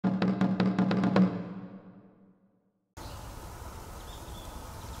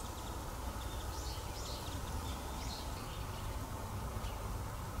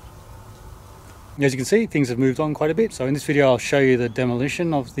As you can see, things have moved on quite a bit. So in this video I'll show you the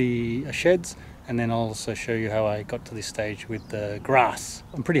demolition of the sheds, and then I'll also show you how I got to this stage with the grass.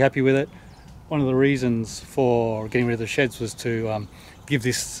 I'm pretty happy with it. One of the reasons for getting rid of the sheds was to give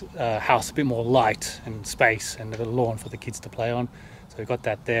this house a bit more light and space and a lawn for the kids to play on. So we've got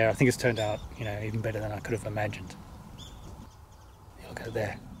that there. I think it's turned out, you know, even better than I could have imagined. Look at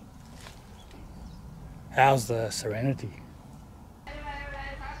there. How's the serenity?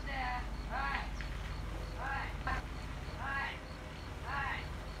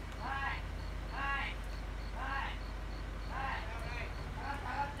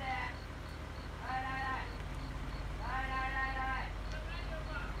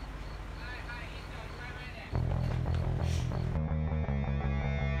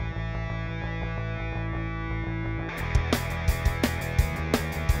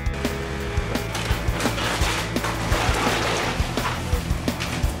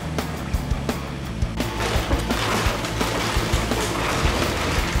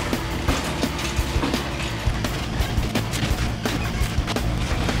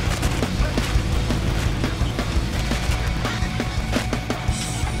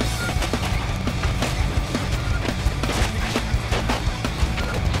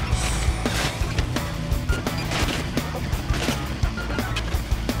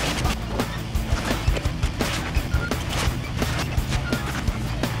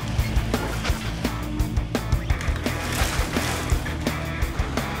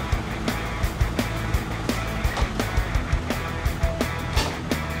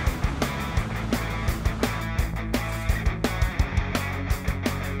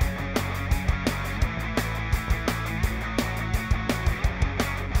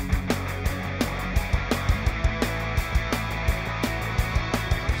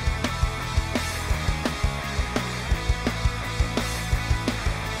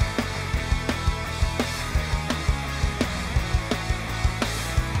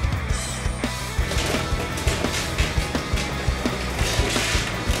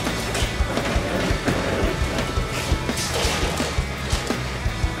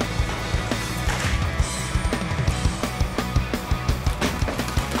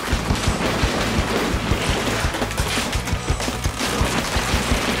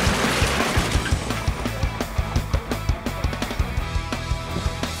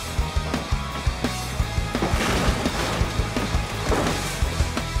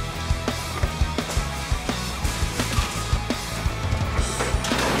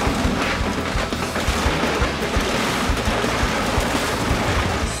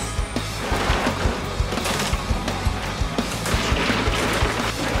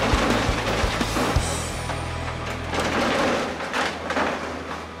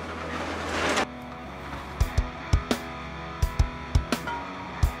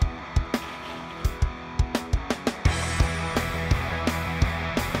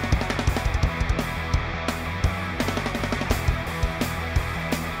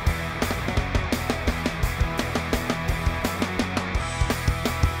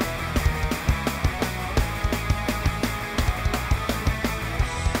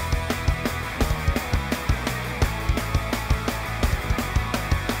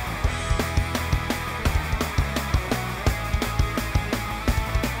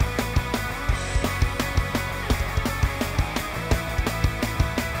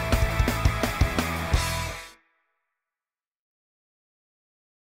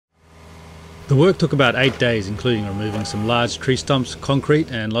 The work took about 8 days, including removing some large tree stumps,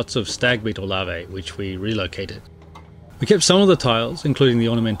 concrete and lots of stag beetle larvae, which we relocated. We kept some of the tiles, including the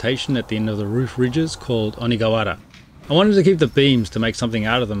ornamentation at the end of the roof ridges called onigawara. I wanted to keep the beams to make something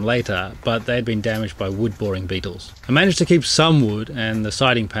out of them later, but they had been damaged by wood boring beetles. I managed to keep some wood and the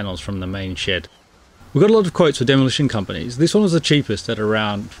siding panels from the main shed. We got a lot of quotes for demolition companies. This one was the cheapest at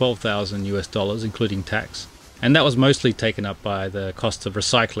around $12,000 US, including tax. And that was mostly taken up by the cost of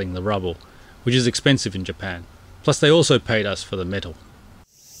recycling the rubble, which is expensive in Japan. Plus they also paid us for the metal.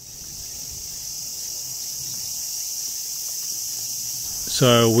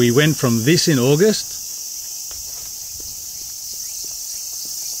 So we went from this in August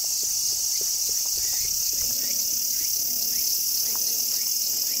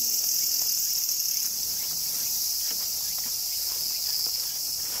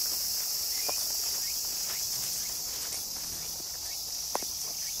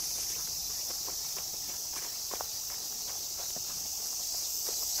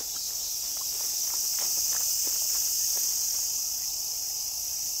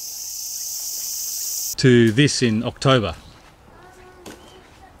to this in October.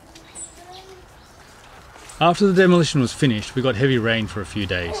 After the demolition was finished, we got heavy rain for a few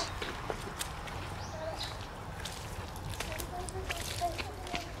days.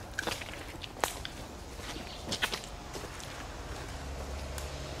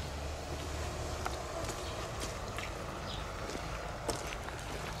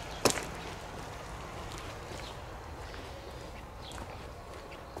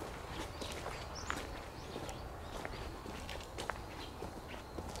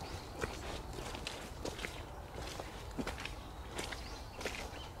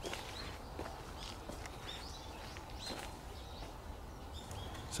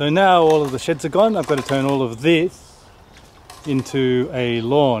 So now all of the sheds are gone. I've got to turn all of this into a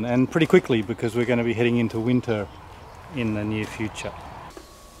lawn, and pretty quickly, because we're going to be heading into winter in the near future.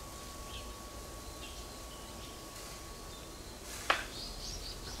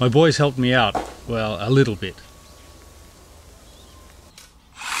 My boys helped me out, well, a little bit.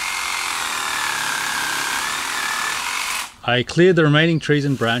 I cleared the remaining trees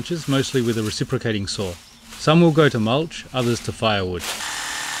and branches, mostly with a reciprocating saw. Some will go to mulch, others to firewood.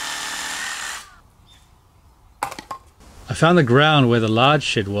 I found the ground where the large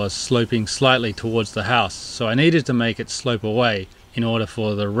shed was sloping slightly towards the house, so I needed to make it slope away in order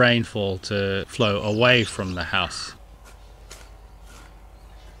for the rainfall to flow away from the house.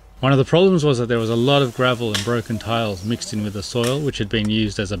 One of the problems was that there was a lot of gravel and broken tiles mixed in with the soil, which had been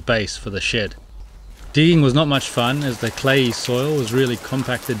used as a base for the shed. Digging was not much fun, as the clayey soil was really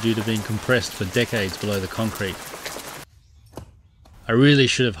compacted due to being compressed for decades below the concrete. I really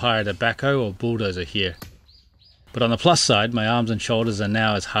should have hired a backhoe or bulldozer here. But on the plus side, my arms and shoulders are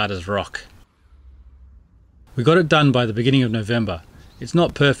now as hard as rock. We got it done by the beginning of November. It's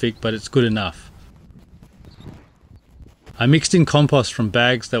not perfect, but it's good enough. I mixed in compost from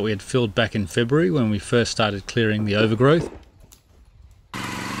bags that we had filled back in February when we first started clearing the overgrowth.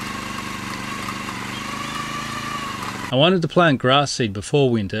 I wanted to plant grass seed before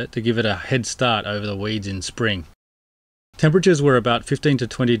winter to give it a head start over the weeds in spring. Temperatures were about 15 to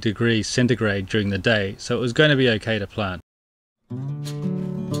 20 degrees centigrade during the day, so it was going to be okay to plant.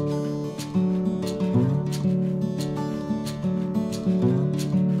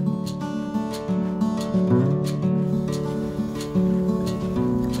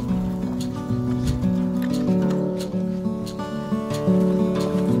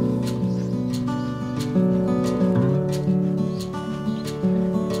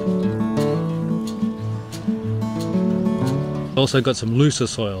 Also got some looser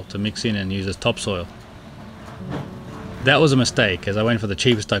soil to mix in and use as topsoil. That was a mistake, as I went for the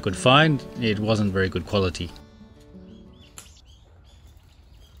cheapest I could find. It wasn't very good quality.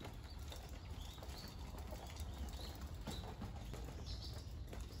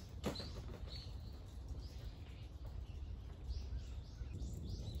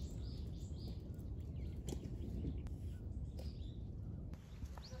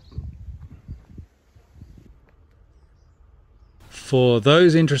 For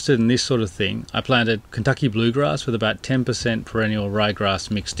those interested in this sort of thing, I planted Kentucky bluegrass with about 10% perennial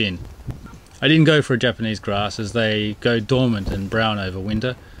ryegrass mixed in. I didn't go for a Japanese grass as they go dormant and brown over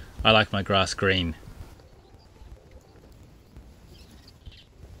winter. I like my grass green.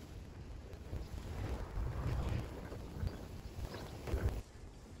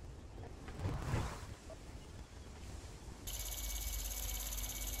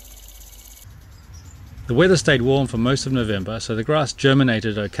 The weather stayed warm for most of November, so the grass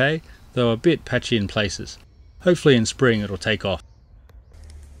germinated okay, though a bit patchy in places. Hopefully in spring it'll take off.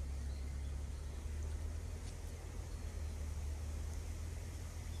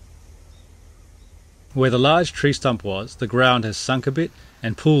 Where the large tree stump was, the ground has sunk a bit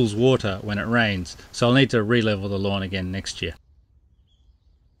and pools water when it rains, so I'll need to re-level the lawn again next year.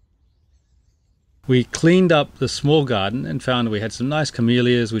 We cleaned up the small garden and found we had some nice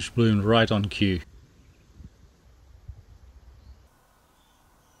camellias which bloomed right on cue.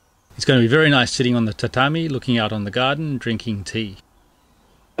 It's going to be very nice sitting on the tatami, looking out on the garden, drinking tea.